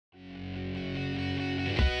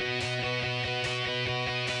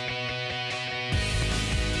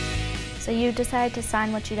So you decided to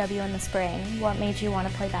sign with GW in the spring. What made you want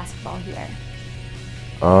to play basketball here?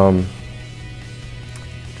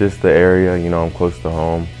 Just the area, I'm close to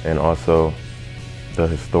home, and also the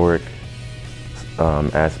historic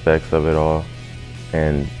aspects of it all,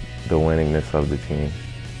 and the winningness of the team.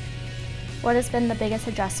 What has been the biggest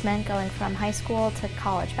adjustment going from high school to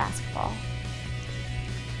college basketball?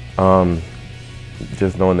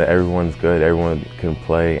 Just knowing that everyone's good, everyone can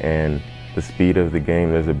play, and the speed of the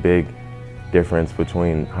game. There's a big difference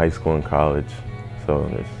between high school and college, so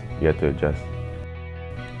you have to adjust.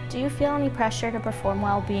 Do you feel any pressure to perform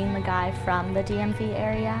well being the guy from the DMV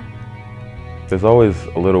area? There's always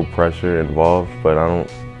a little pressure involved, but I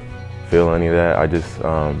don't feel any of that. I just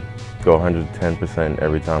go 110%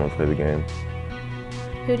 every time I play the game.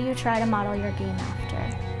 Who do you try to model your game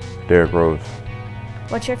after? Derrick Rose.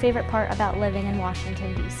 What's your favorite part about living in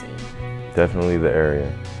Washington, D.C.? Definitely the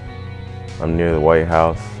area. I'm near the White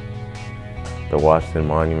House, the Washington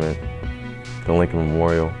Monument, the Lincoln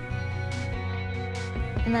Memorial.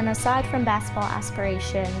 And then aside from basketball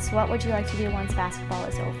aspirations, what would you like to do once basketball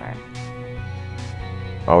is over?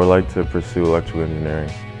 I would like to pursue electrical engineering.